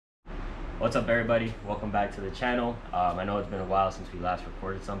What's up, everybody? Welcome back to the channel. I know it's been a while since we last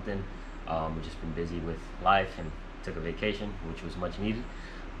recorded something. We've just been busy with life and took a vacation, which was much needed.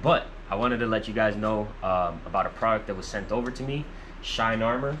 But I wanted to let you guys know about a product that was sent over to me, Shine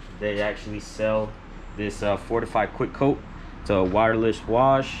Armor. They actually sell this Fortify Quick Coat. It's a waterless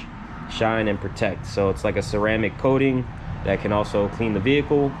wash, shine, and protect. So it's like a ceramic coating that can also clean the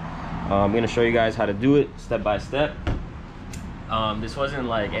vehicle. I'm going to show you guys how to do it step by step. This wasn't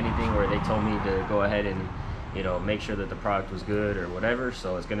like anything where they told me to go ahead and, you know, make sure that the product was good or whatever.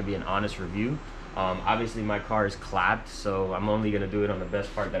 So it's going to be an honest review. Obviously my car is clapped, so I'm only going to do it on the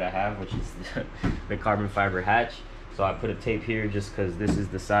best part that I have, which is the carbon fiber hatch. So I put a tape here just because this is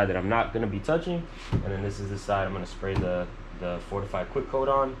the side that I'm not going to be touching, and then this is the side I'm going to spray the Fortify Quick Coat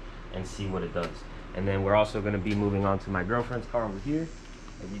on and see what it does. And then we're also going to be moving on to my girlfriend's car over here.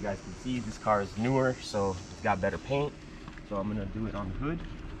 As you guys can see, this car is newer, so it's got better paint. So I'm gonna do it on the hood.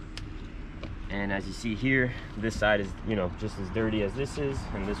 And as you see here, this side is, you know, just as dirty as this is,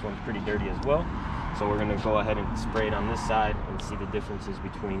 and this one's pretty dirty as well. So we're gonna go ahead and spray it on this side and see the differences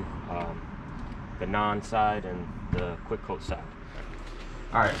between the non-side and the quick coat side.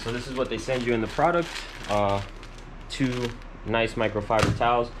 All right, so this is what they send you in the product. 2 nice microfiber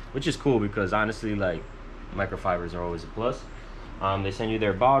towels, which is cool because honestly, like, microfibers are always a plus. They send you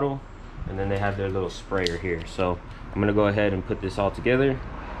their bottle, and then they have their little sprayer here. So I'm gonna go ahead and put this all together,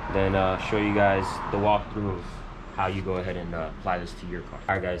 then show you guys the walkthrough of how you go ahead and apply this to your car.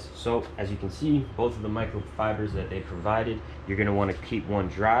 All right, guys, so as you can see, both of the microfibers that they provided, you're gonna wanna keep one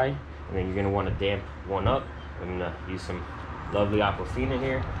dry, and then you're gonna wanna damp one up. I'm gonna use some lovely Aquafina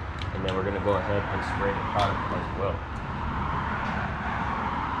here, and then we're gonna go ahead and spray the product as well.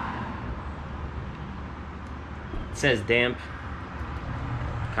 It says damp,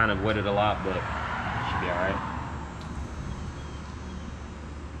 kind of wet it a lot, but it should be all right.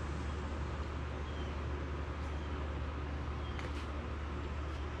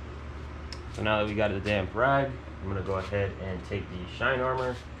 So now that we got the damp rag, I'm gonna go ahead and take the Shine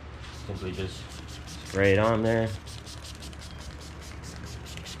Armor, simply just spray it on there.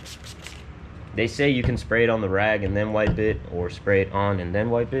 They say you can spray it on the rag and then wipe it, or spray it on and then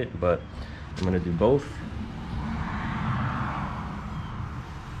wipe it, but I'm gonna do both.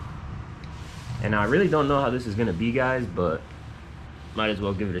 And I really don't know how this is gonna be, guys, but might as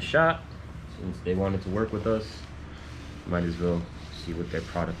well give it a shot. Since they wanted to work with us, might as well see what their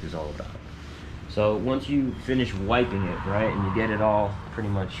product is all about. So once you finish wiping it, right, and you get it all pretty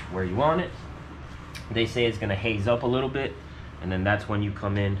much where you want it, they say it's gonna haze up a little bit, and then that's when you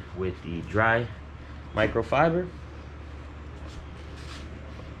come in with the dry microfiber,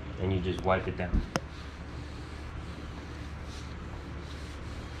 and you just wipe it down.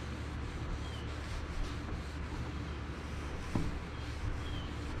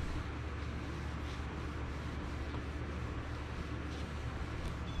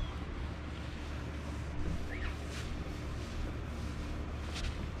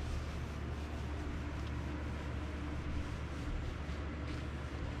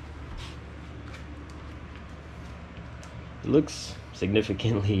 It looks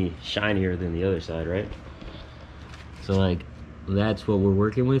significantly shinier than the other side, right? So like, that's what we're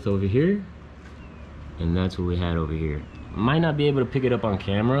working with over here, and that's what we had over here. Might not be able to pick it up on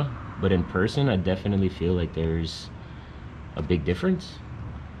camera, but in person I definitely feel like there's a big difference.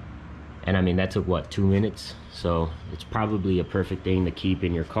 And I mean, that took what, 2 minutes? So it's probably a perfect thing to keep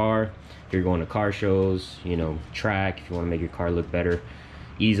in your car if you're going to car shows, you know, track, if you want to make your car look better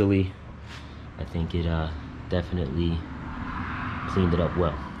easily. I think it definitely cleaned it up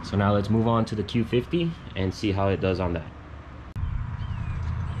well. So now let's move on to the Q50 and see how it does on that.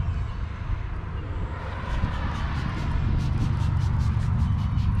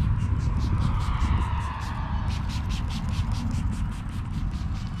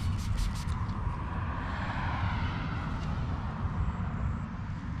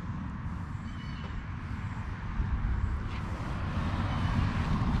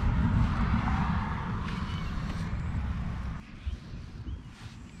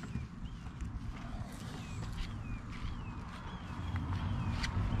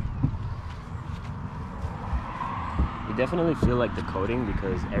 You definitely feel like the coating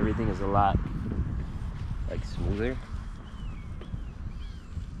because everything is a lot like smoother.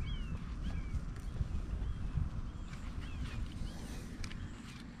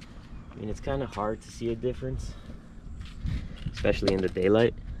 I mean, it's kind of hard to see a difference, especially in the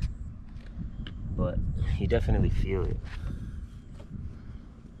daylight, but you definitely feel it.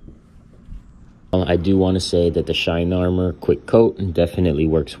 I do want to say that the Shine Armor Quick Coat definitely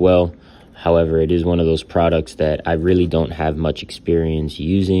works well. However, it is one of those products that I really don't have much experience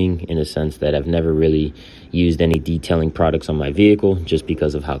using, in the sense that I've never really used any detailing products on my vehicle just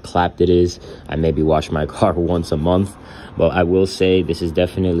because of how clapped it is. I maybe wash my car once a month, but I will say this is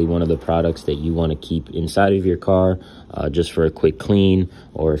definitely one of the products that you want to keep inside of your car just for a quick clean,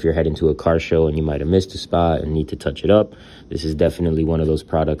 or if you're heading to a car show and you might have missed a spot and need to touch it up. This is definitely one of those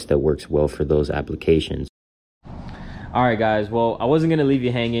products that works well for those applications. All right, guys, well, I wasn't gonna leave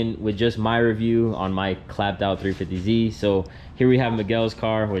you hanging with just my review on my clapped out 350Z. So here we have Miguel's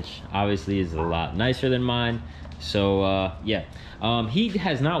car, which obviously is a lot nicer than mine. So yeah, he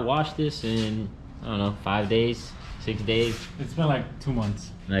has not washed this in, I don't know, 5 days, 6 days. It's been like 2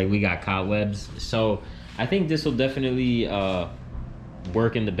 months. Like, we got cobwebs. So I think this will definitely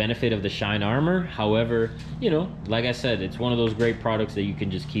work in the benefit of the Shine Armor. However, you know, like I said, it's one of those great products that you can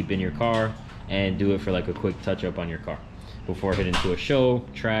just keep in your car and do it for like a quick touch up on your car before heading to a show,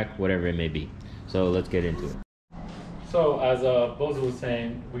 track, whatever it may be. So let's get into it. So as Boza was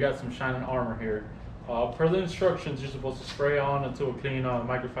saying, we got some Shine Armor here. Per the instructions, you're supposed to spray on into a clean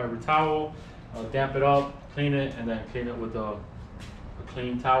microfiber towel, damp it up, clean it, and then clean it with a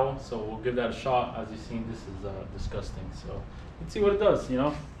clean towel. So we'll give that a shot. As you've seen, this is disgusting. So let's see what it does, you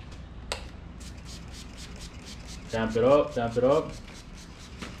know. Damp it up,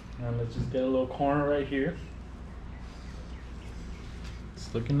 and let's just get a little corner right here.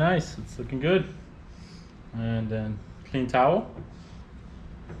 It's looking nice, it's looking good. And then clean towel.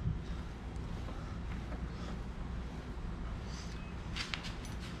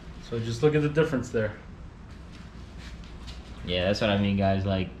 So just look at the difference there. Yeah, that's what I mean, guys.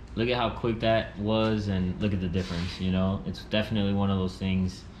 Like, look at how quick that was, and look at the difference, you know. It's definitely one of those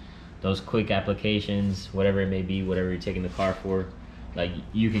things, those quick applications, whatever it may be, whatever you're taking the car for. Like,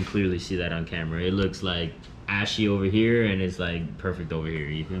 you can clearly see that on camera. It looks like ashy over here, and it's like perfect over here.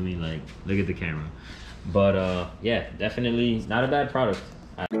 You feel me? Like, look at the camera. But yeah, definitely not a bad product.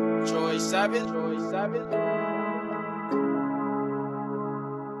 Troy Savage.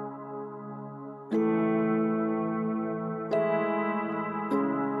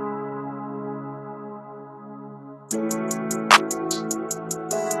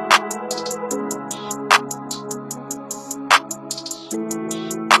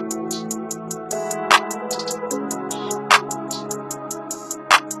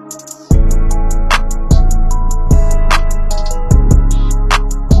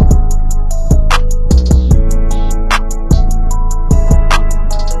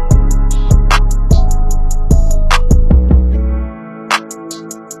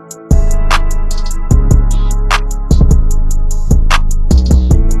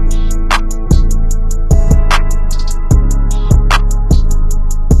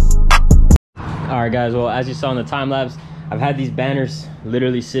 Alright, guys, well, as you saw in the time lapse, I've had these banners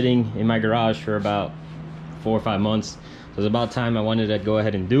literally sitting in my garage for about 4 or 5 months. So it's about time I wanted to go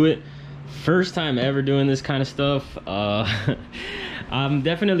ahead and do it. First time ever doing this kind of stuff. I'm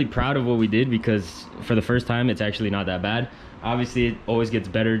definitely proud of what we did, because for the first time it's actually not that bad. Obviously it always gets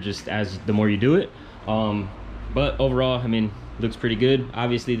better just as the more you do it, but overall, I mean, looks pretty good.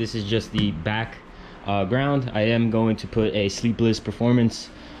 Obviously this is just the back ground. I am going to put a Sleeplessperformance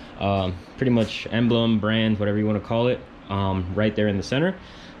pretty much emblem, brand, whatever you want to call it, right there in the center.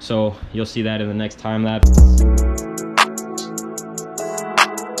 So you'll see that in the next time lapse.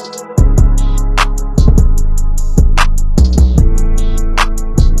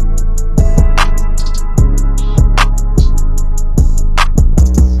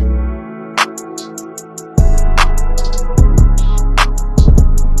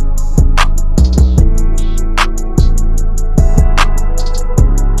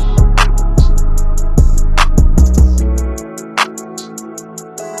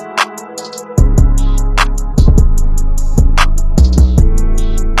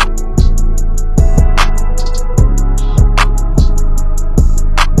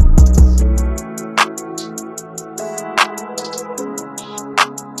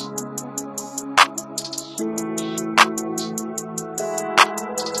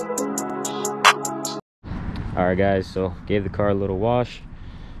 Alright, guys, so gave the car a little wash.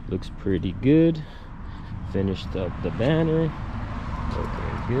 Looks pretty good. Finished up the banner.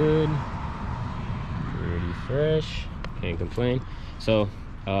 Looking good. Pretty fresh. Can't complain. So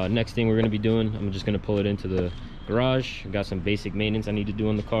next thing we're going to be doing, I'm just going to pull it into the garage. Got some basic maintenance I need to do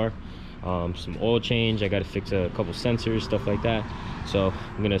on the car. Some oil change. I got to fix a couple sensors, stuff like that. So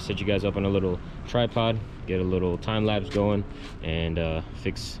I'm going to set you guys up on a little tripod, get a little time lapse going, and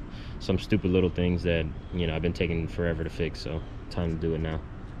fix some stupid little things that, you know, I've been taking forever to fix. So time to do it now.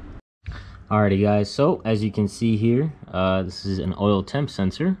 Alrighty, guys, so as you can see here, this is an oil temp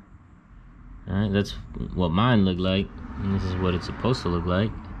sensor. All right, that's what mine looked like, and this is what it's supposed to look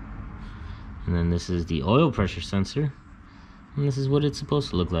like. And then this is the oil pressure sensor, and this is what it's supposed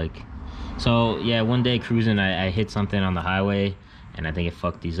to look like. So yeah, one day cruising, I hit something on the highway, and I think it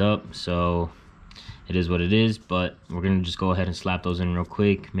fucked these up. So it is what it is, but we're gonna just go ahead and slap those in real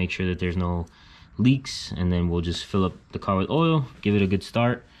quick, make sure that there's no leaks, and then we'll just fill up the car with oil, give it a good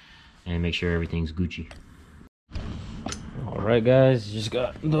start, and make sure everything's Gucci. All right, guys, just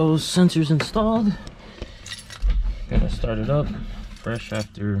got those sensors installed. Gonna start it up fresh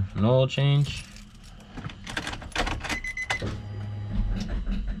after an oil change.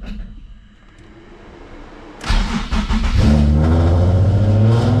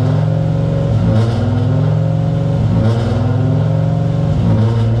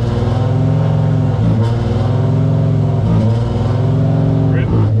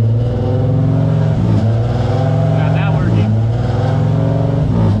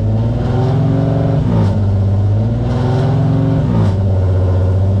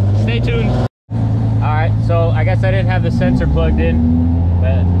 I guess I didn't have the sensor plugged in,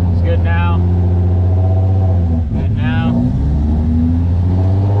 but it's good now. Good now.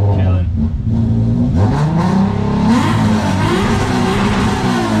 Chilling.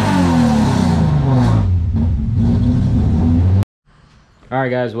 Alright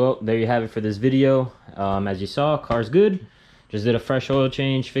guys, well, there you have it for this video. As you saw, car's good. Just did a fresh oil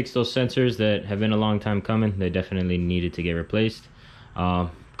change, fixed those sensors that have been a long time coming. They definitely needed to get replaced.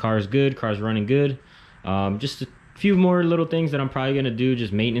 Car's good, car's running good. Just a few more little things that I'm probably gonna do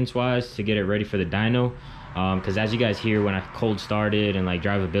just maintenance wise to get it ready for the dyno, because as you guys hear, when I cold started and like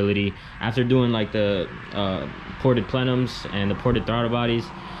drivability after doing like the ported plenums and the ported throttle bodies,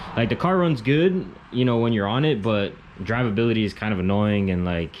 like the car runs good, you know, when you're on it, but drivability is kind of annoying. And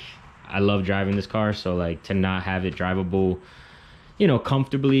like I love driving this car, so like to not have it drivable, you know,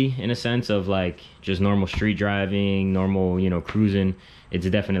 comfortably in a sense of like just normal street driving, normal, you know, cruising, it's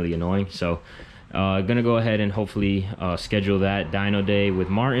definitely annoying. So gonna go ahead and hopefully schedule that dyno day with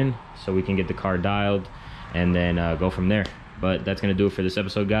Martin so we can get the car dialed and then go from there. But that's gonna do it for this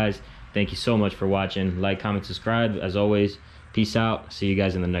episode, guys. Thank you so much for watching. Like, comment, subscribe. As always, peace out. See you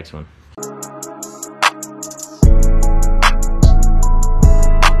guys in the next one.